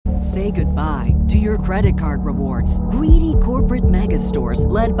Say goodbye to your credit card rewards. Greedy corporate mega stores,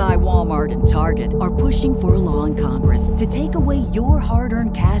 led by Walmart and Target, are pushing for a law in Congress to take away your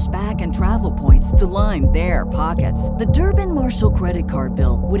hard-earned cash back and travel points to line their pockets. The Durbin-Marshall credit card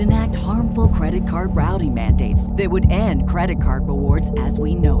bill would enact harmful credit card routing mandates that would end credit card rewards as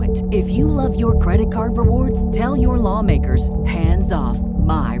we know it. If you love your credit card rewards, tell your lawmakers, hands off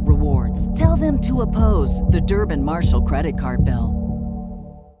my rewards. Tell them to oppose the Durbin-Marshall credit card bill.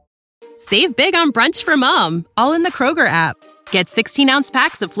 Save big on brunch for mom, all in the Kroger app. Get 16-ounce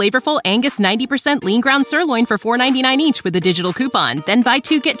packs of flavorful Angus 90% lean ground sirloin for $4.99 each with a digital coupon. Then buy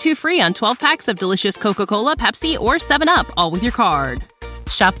 2, get 2 free on 12 packs of delicious Coca-Cola, Pepsi, or 7-Up, all with your card.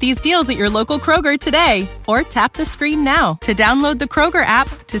 Shop these deals at your local Kroger today, or tap the screen now to download the Kroger app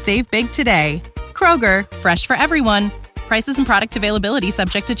to save big today. Kroger, fresh for everyone. Prices and product availability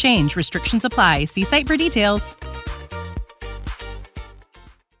subject to change. Restrictions apply. See site for details.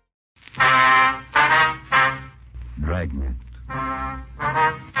 Dragnet.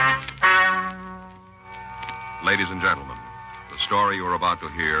 Ladies and gentlemen, the story you're about to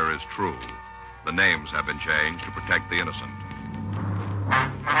hear is true. The names have been changed to protect the innocent.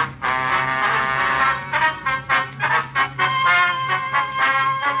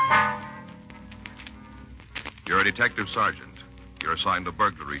 You're a detective sergeant. You're assigned a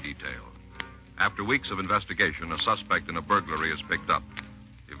burglary detail. After weeks of investigation, a suspect in a burglary is picked up.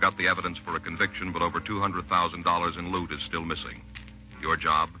 You've got the evidence for a conviction, but over $200,000 in loot is still missing. Your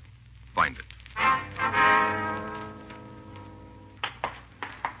job? Find it.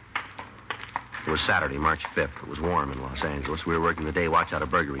 It was Saturday, March 5th. It was warm in Los Angeles. We were working the day watch out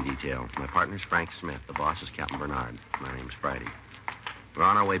of burglary detail. My partner's Frank Smith. The boss is Captain Bernard. My name's Friday. We were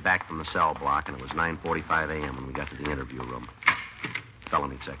on our way back from the cell block, and it was 9:45 a.m. when we got to the interview room.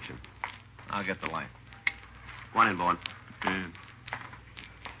 Felony section. I'll get the light. Come on in, Bowen.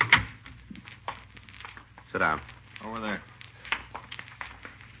 Sit down. Over there.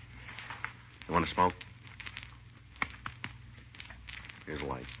 You want to smoke? Here's a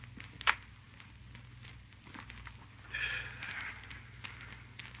light.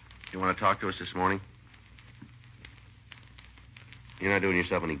 You want to talk to us this morning? You're not doing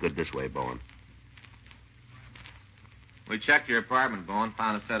yourself any good this way, Bowen. We checked your apartment, Bowen.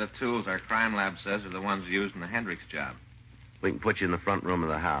 Found a set of tools our crime lab says are the ones used in the Hendricks job. We can put you in the front room of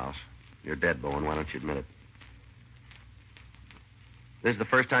the house. You're dead, Bowen. Why don't you admit it? This is the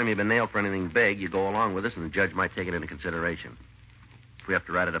first time you've been nailed for anything big. You go along with us, and the judge might take it into consideration. If we have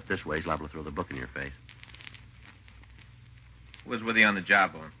to write it up this way, he's liable to throw the book in your face. Who was with you on the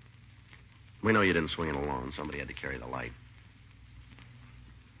job, Bowen? We know you didn't swing it alone. Somebody had to carry the light.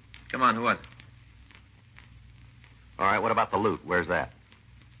 Come on, who was it? All right, what about the loot? Where's that?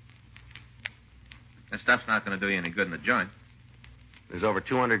 That stuff's not going to do you any good in the joint. There's over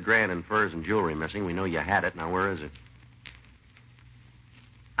 $200,000 in furs and jewelry missing. We know you had it. Now, where is it?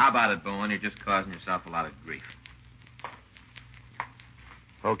 How about it, Bowen? You're just causing yourself a lot of grief.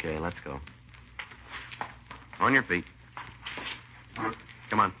 Okay, let's go. On your feet.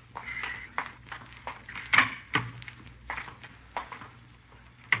 Come on.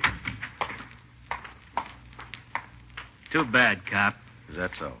 Too bad, cop. Is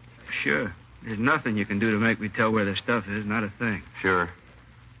that so? Sure. There's nothing you can do to make me tell where the stuff is. Not a thing. Sure.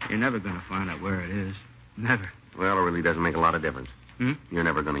 You're never going to find out where it is. Never. Well, it really doesn't make a lot of difference. Hmm? You're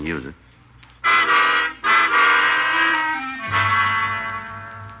never going to use it.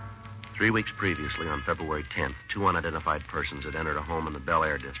 3 weeks previously, on February 10th, 2 unidentified persons had entered a home in the Bel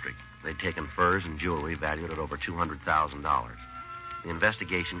Air district. They'd taken furs and jewelry valued at over $200,000. The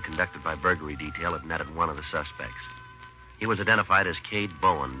investigation conducted by burglary detail had netted one of the suspects. He was identified as Cade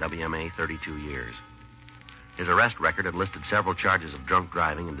Bowen, WMA, 32 years. His arrest record had listed several charges of drunk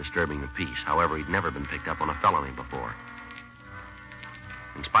driving and disturbing the peace. However, he'd never been picked up on a felony before.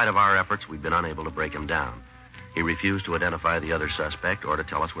 In spite of our efforts, we'd been unable to break him down. He refused to identify the other suspect or to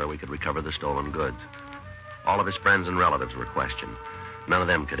tell us where we could recover the stolen goods. All of his friends and relatives were questioned. None of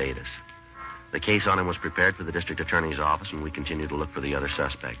them could aid us. The case on him was prepared for the district attorney's office, and we continued to look for the other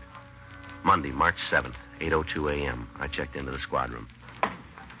suspect. Monday, March 7th, 8:02 a.m., I checked into the squad room.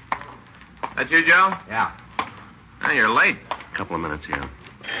 That you, Joe? Yeah. Oh, you're late. A couple of minutes, yeah.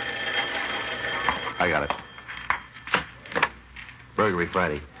 I got it. Burglary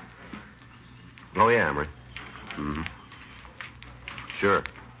Friday. Oh, yeah, Emery. Mm-hmm. Sure.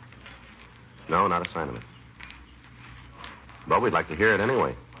 No, not a sign of it. Well, we'd like to hear it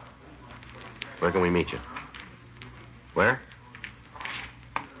anyway. Where can we meet you? Where?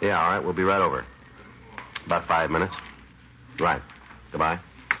 Yeah, all right. We'll be right over. About 5 minutes. Right. Goodbye.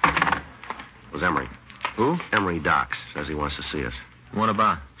 It was Emery. Who? Emery Docks says he wants to see us. What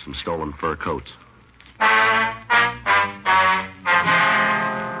about? Some stolen fur coats.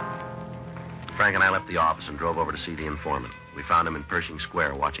 Frank and I left the office and drove over to see the informant. We found him in Pershing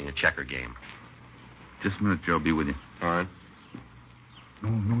Square watching a checker game. Just a minute, Joe. I'll be with you. All right. No,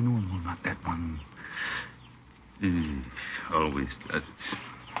 not that one. Always does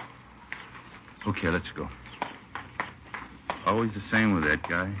it. Okay, let's go. Always the same with that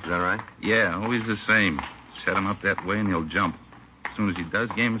guy. Is that right? Yeah, always the same. Set him up that way and he'll jump. As soon as he does,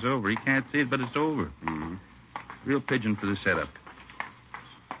 game is over. He can't see it, but it's over. Mm-hmm. Real pigeon for the setup.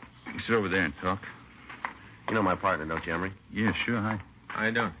 You sit over there and talk. You know my partner, don't you, Emery? Yeah, sure. Hi. How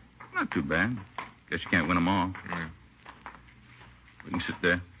you doing? Not too bad. Guess you can't win them all. Yeah. We can sit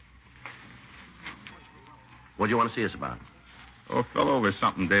there. What do you want to see us about? Oh, fell over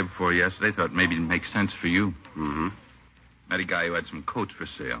something day before yesterday. Thought maybe it'd make sense for you. Mm-hmm. Met a guy who had some coats for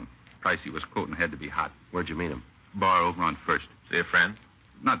sale. Price he was quoting had to be hot. Where'd you meet him? Bar over on First. See a friend?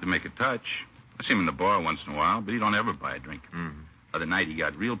 Not to make a touch. I see him in the bar once in a while, but he don't ever buy a drink. Mm-hmm. Other night he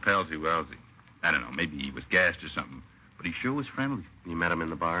got real palsy-walsy. I don't know, maybe he was gassed or something. But he sure was friendly. You met him in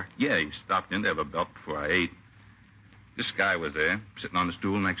the bar? Yeah, he stopped in to have a belt before I ate. This guy was there, sitting on the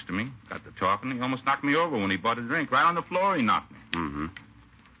stool next to me. Got to talking. He almost knocked me over when he bought a drink. Right on the floor he knocked me. Mm-hmm.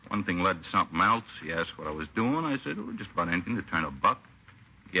 One thing led to something else. He asked what I was doing. I said, oh, just about anything to turn a buck.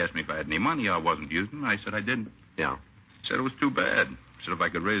 He asked me if I had any money I wasn't using. I said I didn't. Yeah. Said it was too bad. Said if I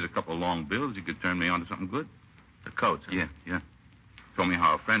could raise a couple of long bills, he could turn me on to something good. The coats, huh? Yeah. Told me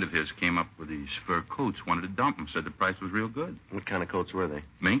how a friend of his came up with these fur coats, wanted to dump them. Said the price was real good. What kind of coats were they?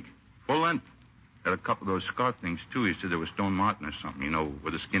 Mink, full length. Had a couple of those scarf things, too. He said they were Stone Martin or something, you know,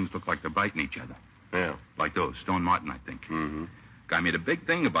 where the skins look like they're biting each other. Yeah. Like those, Stone Martin, I think. Mm-hmm. Guy made a big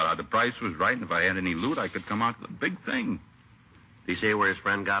thing about how the price was right, and if I had any loot, I could come out with a big thing. Did he say where his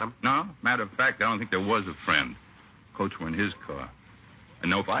friend got him? No, matter of fact, I don't think there was a friend. Coats were in his car. I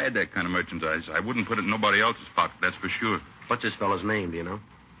know if I had that kind of merchandise, I wouldn't put it in nobody else's pocket, that's for sure. What's this fellow's name, do you know?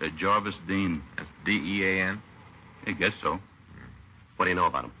 Jarvis Dean. That's D-E-A-N? I guess so. What do you know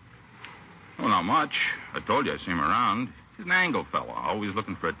about him? Oh, not much. I told you I see him around. He's an angle fella, always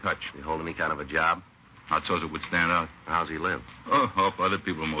looking for a touch. You hold any kind of a job? Not so as it would stand out. How's he live? Oh, off other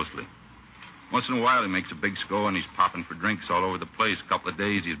people mostly. Once in a while, he makes a big score, and he's popping for drinks all over the place. A couple of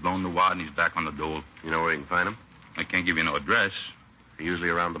days, he's blown the wad, and he's back on the dole. You know where you can find him? I can't give you no address. Usually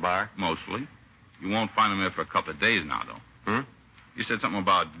around the bar? Mostly. You won't find him there for a couple of days now, though. Hmm? You said something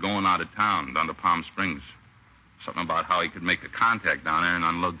about going out of town, down to Palm Springs. Something about how he could make a contact down there and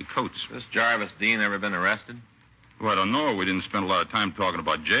unload the coats. This Jarvis Dean ever been arrested? Well, I don't know. We didn't spend a lot of time talking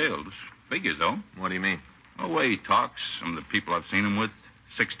about jails. Figures, though. What do you mean? The way he talks, some of the people I've seen him with,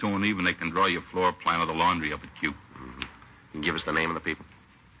 6 to an even, they can draw your floor plan of the laundry up at Q. Mm-hmm. You can give us the name of the people?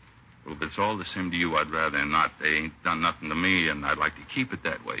 Well, if it's all the same to you, I'd rather not. They ain't done nothing to me, and I'd like to keep it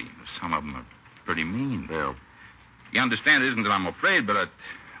that way. Some of them are pretty mean. Yeah. You understand, it isn't that I'm afraid, but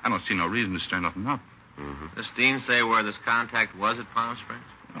I don't see no reason to stir nothing up. Mm-hmm. Does Dean say where this contact was at Palm Springs?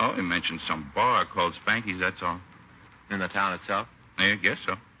 Oh, he mentioned some bar called Spanky's, that's all. In the town itself? Yeah, I guess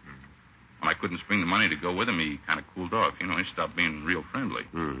so. When I couldn't spring the money to go with him, he kind of cooled off. You know, he stopped being real friendly.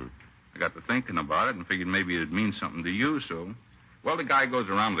 Mm-hmm. I got to thinking about it and figured maybe it'd mean something to you, so... Well, the guy goes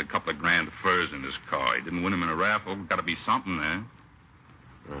around with a couple of grand of furs in his car. He didn't win him in a raffle. Got to be something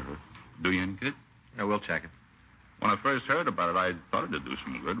there. Uh-huh. Do you any good? Yeah, we'll check it. When I first heard about it, I thought it'd do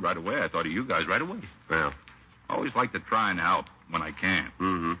some good right away. I thought of you guys right away. Yeah. I always like to try and help when I can.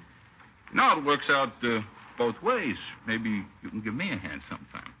 Mm-hmm. Now it works out both ways. Maybe you can give me a hand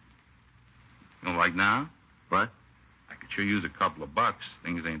sometime. You know, like now? What? I could sure use a couple of bucks.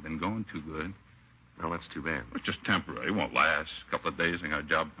 Things ain't been going too good. Well, that's too bad. It's just temporary. It won't last. A couple of days, I got a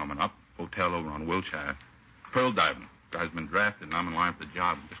job coming up. Hotel over on Wilshire. Pearl diving. Guy's been drafted, and I'm in line for the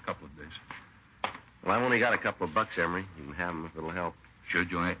job in just a couple of days. Well, I've only got a couple of bucks, Emery. You can have them if it'll help. Sure,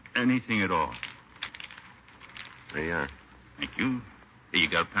 Joe. Anything at all. There you are. Thank you. Hey, you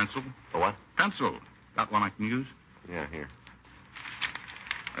got a pencil? A what? Pencil. Got one I can use? Yeah, here.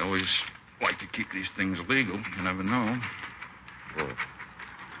 I always like to keep these things legal. You never know. Yeah.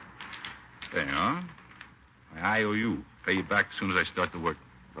 There you are. My IOU. Pay you back as soon as I start to work.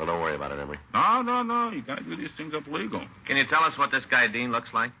 Well, don't worry about it, Emery. No. You got to do these things up legal. Can you tell us what this guy Dean looks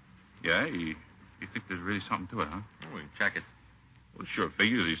like? Yeah, you think there's really something to it, huh? Oh, we can check it. Well, sure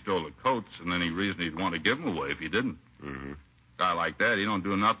figures he stole the coats, and then he reasoned he'd want to give them away if he didn't. Mm-hmm. Guy like that, he don't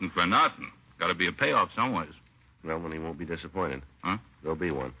do nothing for nothing. Got to be a payoff somewheres. Well, then he won't be disappointed. Huh? There'll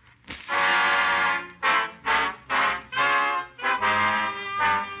be one.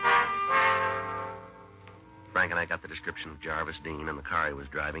 Frank and I got the description of Jarvis Dean and the car he was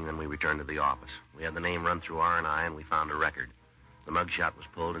driving, then we returned to the office. We had the name run through R&I, and we found a record. The mugshot was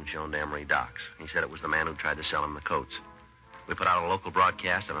pulled and shown to Emery Docks. He said it was the man who tried to sell him the coats. We put out a local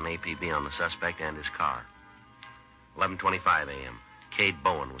broadcast and an APB on the suspect and his car. 11:25 a.m. Cade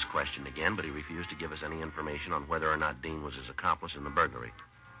Bowen was questioned again, but he refused to give us any information on whether or not Dean was his accomplice in the burglary.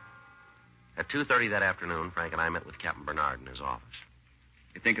 At 2:30 that afternoon, Frank and I met with Captain Bernard in his office.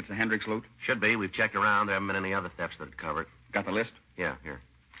 You think it's the Hendricks loot? Should be. We've checked around. There haven't been any other thefts that had covered. Got the list? Yeah, here.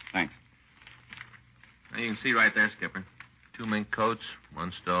 Thanks. Now, you can see right there, Skipper. 2 mink coats,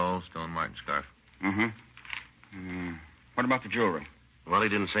 1 Stone Martin scarf. Mm-hmm. What about the jewelry? Well, he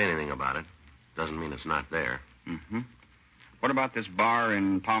didn't say anything about it. Doesn't mean it's not there. Mm-hmm. What about this bar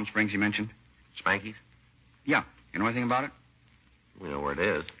in Palm Springs you mentioned? Spanky's? Yeah. You know anything about it? We know where it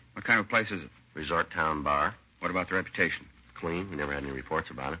is. What kind of place is it? Resort Town Bar. What about the reputation? Clean. We never had any reports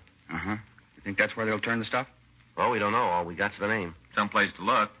about it. Uh-huh. You think that's where they'll turn the stuff? Well, we don't know. All we got's the name. Someplace to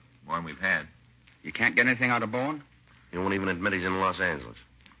look. More than we've had. You can't get anything out of Bowen? He won't even admit he's in Los Angeles.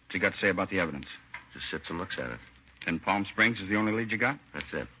 What's he got to say about the evidence? Just sits and looks at it. Then Palm Springs is the only lead you got? That's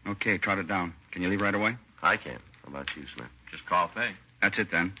it. Okay, trot it down. Can you leave right away? I can. How about you, Smith? Just call Fay. That's it,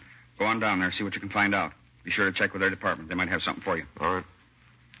 then. Go on down there, see what you can find out. Be sure to check with their department. They might have something for you. All right.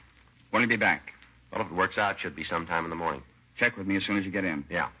 When'll you be back? Well, if it works out, should be sometime in the morning. Check with me as soon as you get in.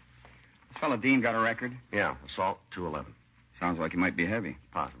 Yeah. This fellow Dean got a record? Yeah, assault 211. Sounds like he might be heavy.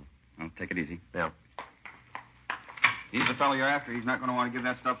 Possible. Well, take it easy. Yeah. He's the fellow you're after. He's not going to want to give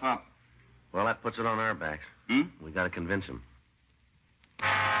that stuff up. Well, that puts it on our backs. We got to convince him.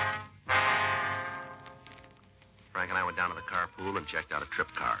 Frank and I went down to the carpool and checked out a trip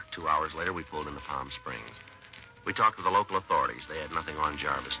car. 2 hours later, we pulled into Palm Springs. We talked with the local authorities. They had nothing on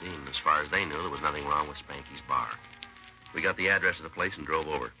Jarvis Dean. As far as they knew, there was nothing wrong with Spanky's bar. We got the address of the place and drove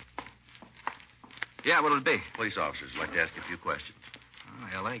over. Yeah, what'll it be? Police officers would like to ask you a few questions.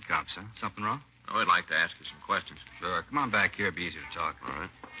 Oh, L.A. cops, huh? Something wrong? Oh, I'd like to ask you some questions. Sure. Come on back here. It'll be easier to talk. All right.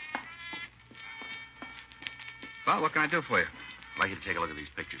 Well, what can I do for you? I'd like you to take a look at these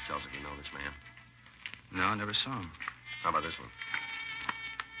pictures. Tell us if you know this man. No, I never saw him. How about this one?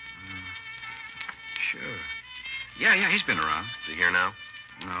 Sure. Yeah, he's been around. Is he here now?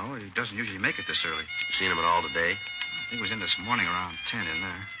 No, he doesn't usually make it this early. You seen him at all today? I think he was in this morning around 10 in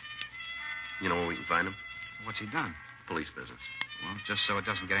there. You know where we can find him? What's he done? Police business. Well, just so it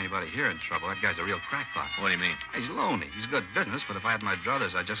doesn't get anybody here in trouble. That guy's a real crackpot. What do you mean? He's lonely. He's good business, but if I had my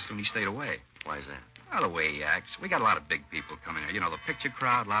druthers, I'd just as soon he stayed away. Why is that? Well, the way he acts. We got a lot of big people coming here. You know, the picture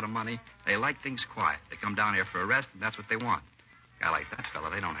crowd, a lot of money. They like things quiet. They come down here for a rest, and that's what they want. A guy like that fella,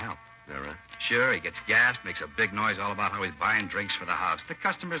 they don't help. Is that right? Sure, he gets gassed, makes a big noise all about how he's buying drinks for the house. The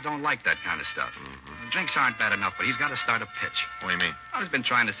customers don't like that kind of stuff. Mm-hmm. The drinks aren't bad enough, but he's got to start a pitch. What do you mean? Well, he's been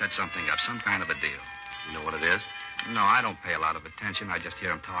trying to set something up, some kind of a deal. You know what it is? No, I don't pay a lot of attention. I just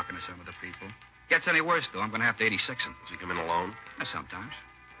hear him talking to some of the people. Gets any worse, though, I'm going to have to 86 him. Does he come in alone? Sometimes.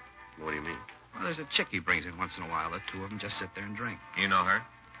 What do you mean? Well, there's a chick he brings in once in a while. The two of them just sit there and drink. You know her?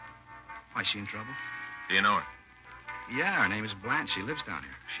 Why, is she in trouble? Do you know her? Yeah, her name is Blanche. She lives down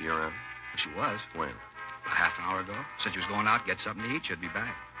here. She around? She was. When? About half an hour ago. Said she was going out, get something to eat. She'd be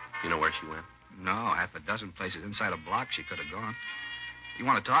back. You know where she went? No, half a dozen places inside a block she could have gone. If you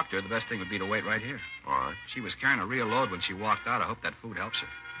want to talk to her, the best thing would be to wait right here. All right. She was carrying a real load when she walked out. I hope that food helps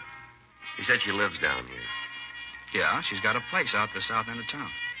her. She said she lives down here. Yeah, she's got a place out the south end of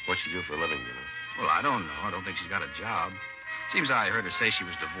town. What's she do for a living, you know? Well, I don't know. I don't think she's got a job. Seems I heard her say she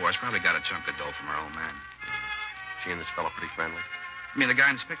was divorced. Probably got a chunk of dough from her old man. She and this fellow pretty friendly? You mean the guy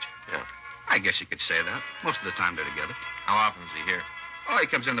in this picture? Yeah. I guess you could say that. Most of the time they're together. How often is he here? Oh, he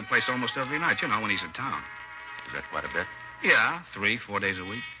comes in the place almost every night, you know, when he's in town. Is that quite a bit? Yeah, 3-4 days a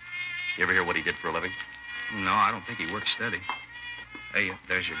week. You ever hear what he did for a living? No, I don't think he works steady. Hey,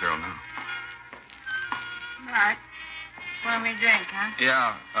 there's your girl now. Bart, pour me a drink, huh?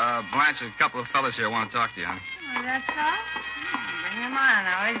 Yeah, Blanche, a couple of fellas here want to talk to you, honey. Oh, that's all? Bring them on.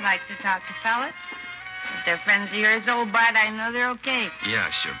 I always like to talk to fellas. If they're friends of yours, old Bart, I know they're okay. Yeah,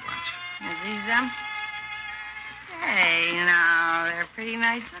 sure, Blanche. Is these them? Hey, now, they're pretty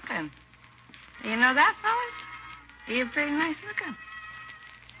nice looking. Do you know that, fellas? You're pretty nice looking.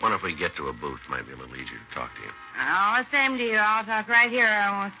 Wonder if we get to a booth, might be a little easier to talk to you. Oh, the same to you. I'll talk right here.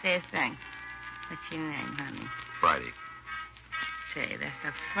 I won't say a thing. What's your name, honey? Friday. Say, that's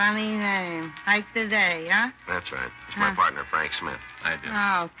a funny name. Like the day, huh? That's right. It's my partner, Frank Smith. I do.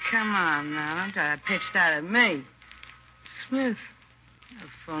 Oh, come on now. Don't try to pitch that at me. Smith. A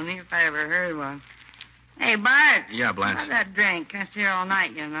phony if I ever heard one. Hey, Bart. Yeah, Blanche. Have that drink. I stay here all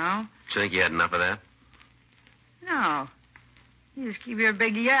night, you know. Do you think you had enough of that? No. You just keep your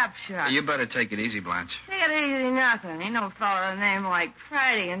big yap shut. You better take it easy, Blanche. Take it easy, nothing. Ain't no fellow with a name like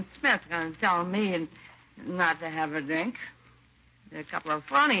Friday and Smith going to tell me not to have a drink. They're a couple of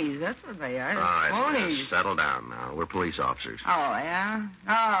phonies. That's what they are. They're All right, phonies. miss, settle down now. We're police officers. Oh, yeah?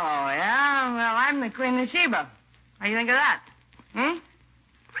 Oh, yeah? Well, I'm the Queen of Sheba. What do you think of that? Hmm?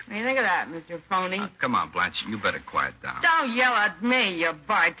 What do you think of that, Mr. Phony? Come on, Blanche. You better quiet down. Don't yell at me, you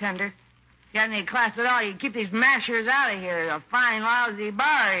bartender. You got any class at all, you keep these mashers out of here. A fine, lousy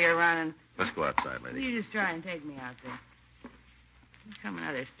bar you're running. Let's go outside, lady. You just try and take me out there. You come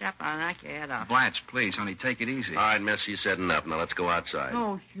another step, I'll knock your head off. Blanche, please, honey, take it easy. All right, miss, you said enough. Now let's go outside.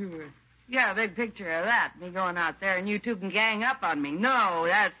 Oh, sure. You got a big picture of that, me going out there, and you two can gang up on me. No,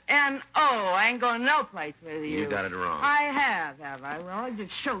 that's N-O. I ain't going no place with you. You got it wrong. I have I? Well, I'll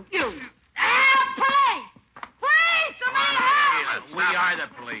just show you. Ah, police! Police! Somebody help! We are the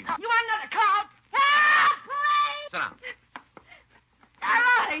police. You want another call? Help! Police! Sit down. All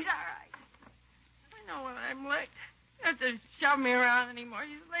right. I know what I'm like. You don't have to shove me around anymore.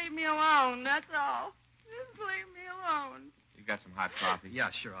 Just leave me alone, that's all. Just leave me alone. You got some hot coffee?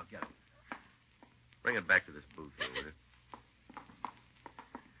 Yeah, sure, I'll get it. Bring it back to this booth here, will you?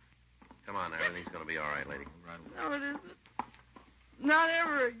 Come on, everything's going to be all right, lady. No, it isn't. Not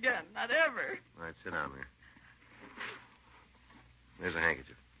ever again. Not ever. All right, sit down there. There's a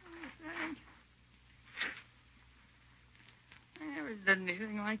handkerchief. I never did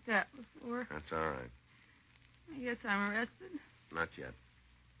anything like that before. That's all right. I guess I'm arrested. Not yet.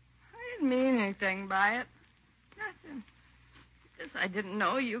 I didn't mean anything by it. Nothing. Just I didn't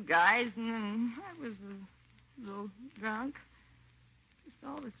know you guys, and then I was a little drunk. Just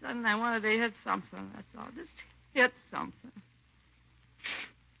all of a sudden I wanted to hit something, that's all. Just hit something.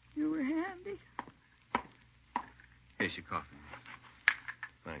 You were handy. Here's your coffee.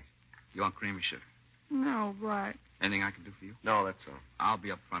 Thanks. You want cream or sugar? No, Bart. Anything I can do for you? No, that's all. I'll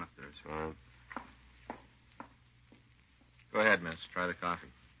be up front if there's. All right. Go ahead, miss. Try the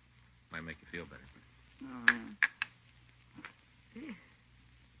coffee. Might make you feel better. Oh, yeah.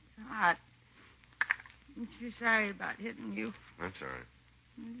 It's hot. I'm too sorry about hitting you. That's all right.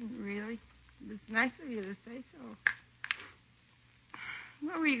 Really? It's nice of you to say so.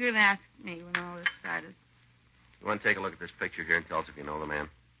 What were you going to ask me when all this started? You want to take a look at this picture here and tell us if you know the man?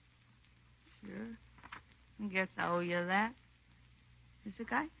 Sure. I guess I owe you that. Is the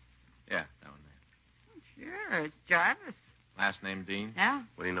guy? Yeah, that one there. Sure, it's Jarvis. Last name Dean? Yeah.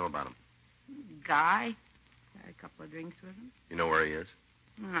 What do you know about him? Guy. Had a couple of drinks with him. You know where he is?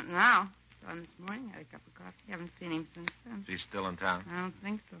 Not now. Saw him this morning. Had a cup of coffee. Haven't seen him since then. Is he still in town? I don't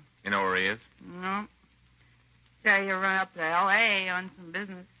think so. You know where he is? No. Said he run up to L.A. on some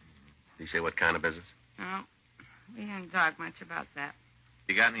business. Did he say what kind of business? No. We didn't talk much about that.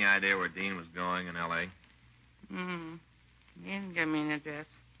 You got any idea where Dean was going in L.A.? He didn't give me an address.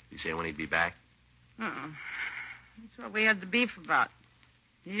 Did he say when he'd be back? That's what we had the beef about.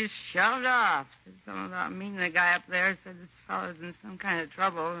 He just shoved off. Said something about meeting the guy up there. Said this fellow's in some kind of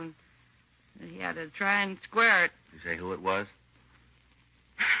trouble and that he had to try and square it. Did he say who it was?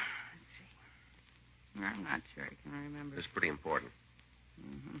 Let's see. I'm not sure I can remember. It's pretty important.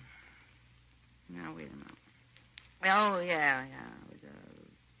 Now, wait a minute. Oh, yeah. It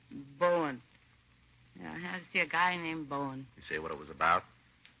was Bowen. Yeah, I had to see a guy named Bowen. Did he say what it was about?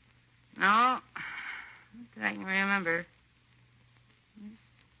 No. Not that I can remember. He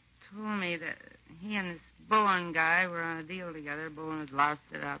just told me that he and this Bowen guy were on a deal together. Bowen had lost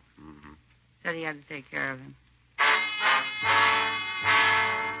it up. Said he had to take care of him.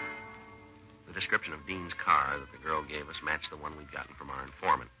 The description of Dean's car that the girl gave us matched the one we'd gotten from our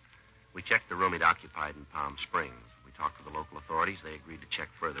informant. We checked the room he'd occupied in Palm Springs. We talked to the local authorities. They agreed to check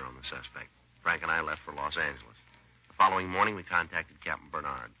further on the suspect. Frank and I left for Los Angeles. The following morning, we contacted Captain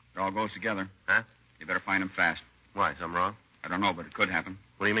Bernard. It all goes together. Huh? You better find him fast. Why, something wrong? I don't know, but it could happen.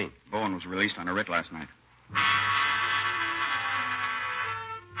 What do you mean? Bowen was released on a writ last night.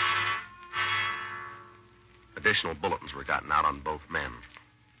 Additional bulletins were gotten out on both men.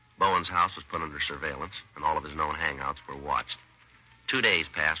 Bowen's house was put under surveillance, and all of his known hangouts were watched. 2 days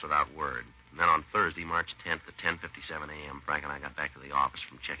passed without word. And then on Thursday, March 10th at 10:57 a.m., Frank and I got back to the office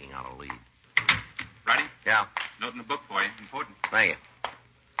from checking out a lead. Ready? Yeah. Note in the book for you. Important. Thank you.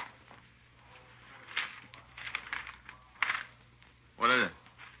 What is it?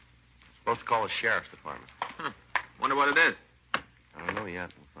 Supposed to call the sheriff's department. Wonder what it is. I don't know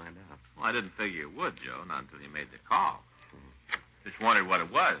yet. We'll find out. Well, I didn't figure you would, Joe, not until you made the call. Just wondered what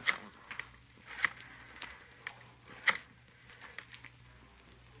it was.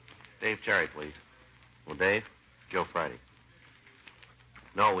 Dave Cherry, please. Well, Dave? Joe Friday.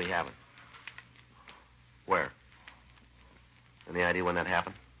 No, we haven't. Where? Any idea when that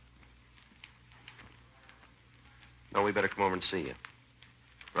happened? No, we better come over and see you.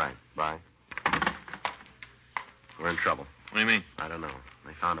 Right. Bye. We're in trouble. What do you mean? I don't know.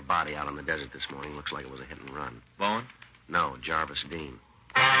 They found a body out on the desert this morning. Looks like it was a hit and run. Bowen? No, Jarvis Dean.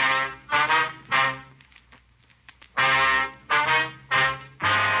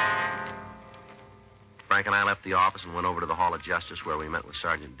 Frank and I left the office and went over to the Hall of Justice where we met with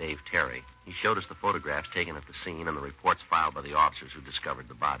Sergeant Dave Terry. He showed us the photographs taken at the scene and the reports filed by the officers who discovered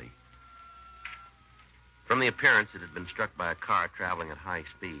the body. From the appearance, it had been struck by a car traveling at high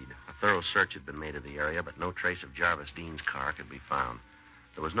speed. A thorough search had been made of the area, but no trace of Jarvis Dean's car could be found.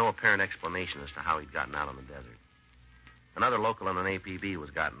 There was no apparent explanation as to how he'd gotten out on the desert. Another local and an APB was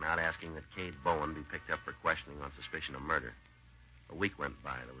gotten out asking that Cade Bowen be picked up for questioning on suspicion of murder. A week went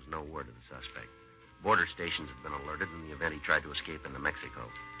by. There was no word of the suspect. Border stations had been alerted in the event he tried to escape into Mexico.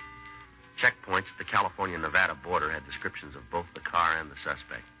 Checkpoints at the California-Nevada border had descriptions of both the car and the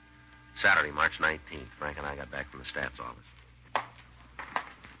suspect. Saturday, March 19th, Frank and I got back from the stats office.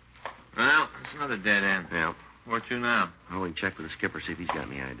 Well, it's another dead end. Yeah. Where to now? Well, we can check with the skipper, see if he's got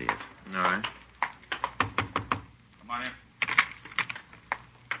any ideas. All right. Come on in.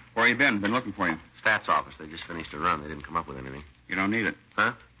 Where you been? Been looking for you. Stats office. They just finished a run. They didn't come up with anything. You don't need it.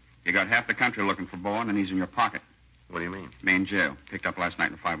 Huh? You got half the country looking for Bowen, and he's in your pocket. What do you mean? Main jail. Picked up last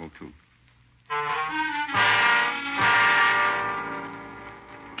night in 502.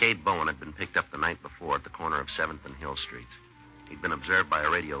 Cade Bowen had been picked up the night before at the corner of 7th and Hill Streets. He'd been observed by a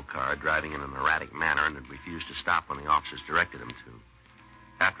radio car driving in an erratic manner and had refused to stop when the officers directed him to.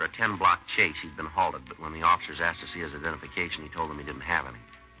 After a 10-block chase, he'd been halted, but when the officers asked to see his identification, he told them he didn't have any.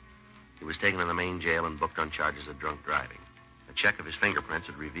 He was taken to the main jail and booked on charges of drunk driving. A check of his fingerprints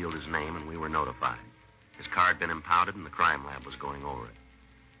had revealed his name, and we were notified. His car had been impounded, and the crime lab was going over it.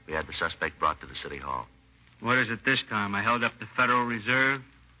 We had the suspect brought to the city hall. What is it this time? I held up the Federal Reserve?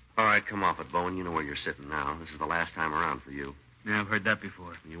 All right, come off it, Bowen. You know where you're sitting now. This is the last time around for you. Yeah, I've heard that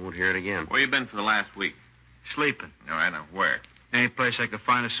before. You won't hear it again. Where you been for the last week? Sleeping. All right, now, where? Any place I could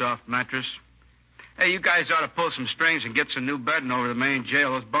find a soft mattress? Hey, you guys ought to pull some strings and get some new bedding over the main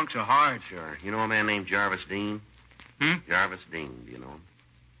jail. Those bunks are hard. Sure. You know a man named Jarvis Dean? Jarvis Dean. Do you know him?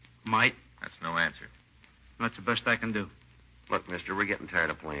 Might. That's no answer. That's the best I can do. Look, mister, we're getting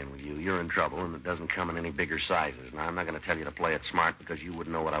tired of playing with you. You're in trouble, and it doesn't come in any bigger sizes. Now, I'm not going to tell you to play it smart because you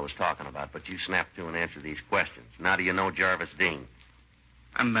wouldn't know what I was talking about, but you snap to and answer these questions. Now, do you know Jarvis Dean?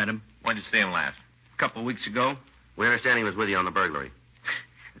 I met him. When did you see him last? A couple of weeks ago. We understand he was with you on the burglary.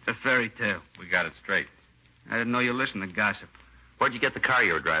 It's a fairy tale. We got it straight. I didn't know you listened to gossip. Where'd you get the car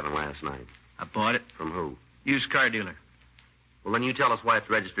you were driving last night? I bought it. From who? Used car dealer. Well, then you tell us why it's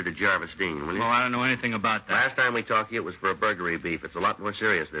registered to Jarvis Dean, will you? Well, I don't know anything about that. Last time we talked to you, it was for a burglary beef. It's a lot more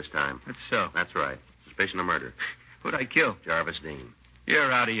serious this time. That's so. That's right. Suspicion of murder. Who'd I kill? Jarvis Dean.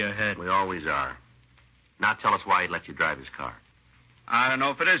 You're out of your head. We always are. Now tell us why he let you drive his car. I don't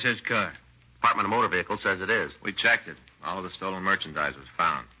know if it is his car. Department of Motor Vehicles says it is. We checked it. All of the stolen merchandise was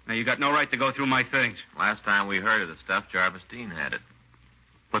found. Now, you got no right to go through my things. Last time we heard of the stuff, Jarvis Dean had it.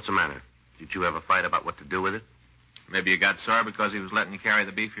 What's the matter? Did you have a fight about what to do with it? Maybe you got sore because he was letting you carry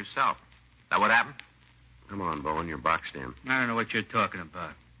the beef yourself. That what happened? Come on, Bowen. You're boxed in. I don't know what you're talking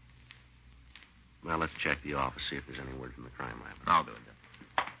about. Well, let's check the office, see if there's any word from the crime lab. I'll do it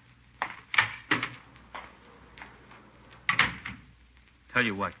then. Tell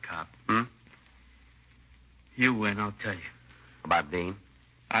you what, cop. Hmm? You win, I'll tell you. About Dean?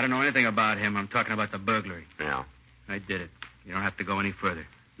 I don't know anything about him. I'm talking about the burglary. Yeah. I did it. You don't have to go any further.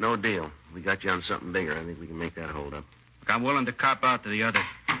 No deal. We got you on something bigger. I think we can make that hold up. Look, I'm willing to cop out to the other.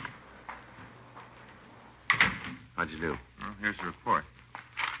 How'd you do? Well, here's the report.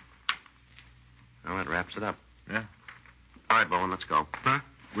 Well, that wraps it up. Yeah? All right, Bowen, let's go. Huh?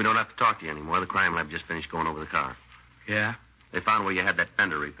 We don't have to talk to you anymore. The crime lab just finished going over the car. Yeah? They found where you had that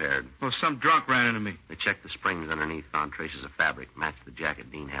fender repaired. Well, some drunk ran into me. They checked the springs underneath, found traces of fabric, matched the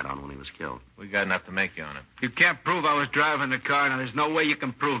jacket Dean had on when he was killed. We got enough to make you on it. You can't prove I was driving the car. Now, there's no way you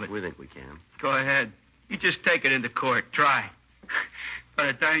can prove it. We think we can. Go ahead. You just take it into court. Try. By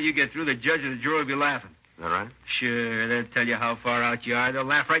the time you get through, the judge and the jury will be laughing. Is that right? Sure, they'll tell you how far out you are. They'll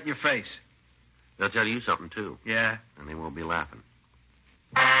laugh right in your face. They'll tell you something, too. Yeah? And they won't be laughing.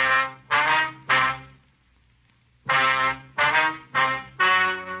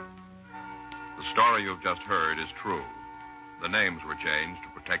 The story you've just heard is true. The names were changed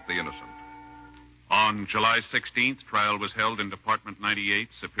to protect the innocent. On July 16th, trial was held in Department 98,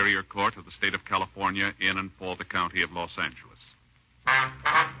 Superior Court of the State of California, in and for the County of Los Angeles.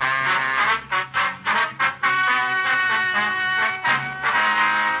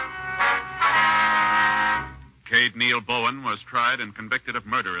 Cade Neil Bowen was tried and convicted of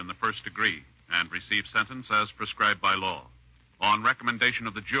murder in the first degree and received sentence as prescribed by law. On recommendation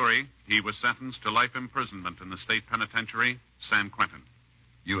of the jury, he was sentenced to life imprisonment in the state penitentiary, San Quentin.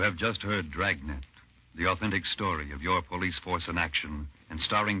 You have just heard Dragnet, the authentic story of your police force in action, and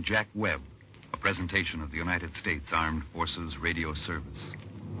starring Jack Webb, a presentation of the United States Armed Forces Radio Service.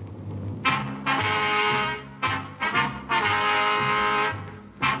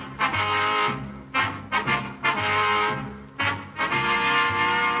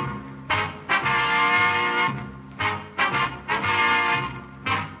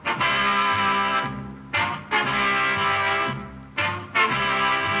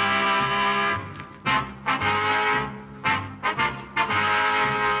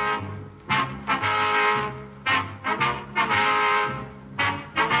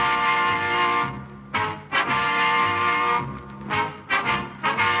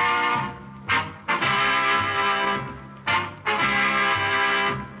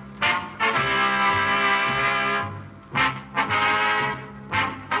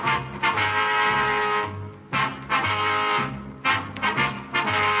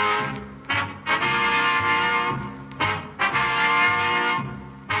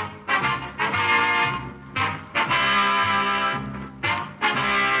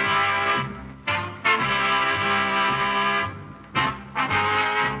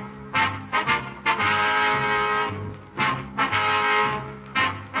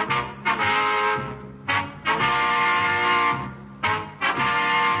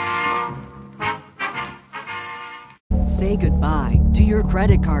 Say goodbye to your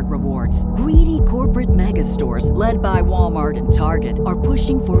credit card rewards. Greedy corporate mega stores, led by Walmart and Target, are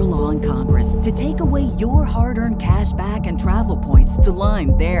pushing for a law in Congress to take away your hard-earned cash back and travel points to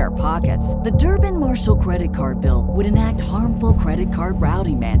line their pockets. The Durbin-Marshall credit card bill would enact harmful credit card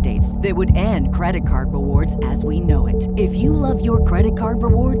routing mandates that would end credit card rewards as we know it. If you love your credit card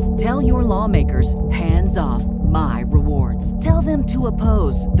rewards, tell your lawmakers, hands off my rewards. Tell them to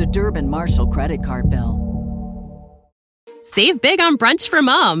oppose the Durbin-Marshall credit card bill. Save big on brunch for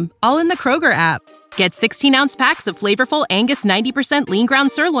mom, all in the Kroger app. Get 16-ounce packs of flavorful Angus 90% lean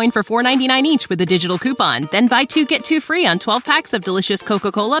ground sirloin for $4.99 each with a digital coupon. Then buy 2, get 2 free on 12 packs of delicious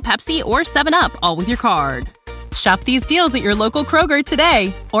Coca-Cola, Pepsi, or 7-Up, all with your card. Shop these deals at your local Kroger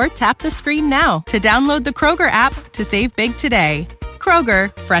today, or tap the screen now to download the Kroger app to save big today.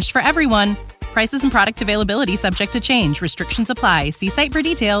 Kroger, fresh for everyone. Prices and product availability subject to change. Restrictions apply. See site for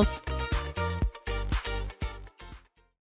details.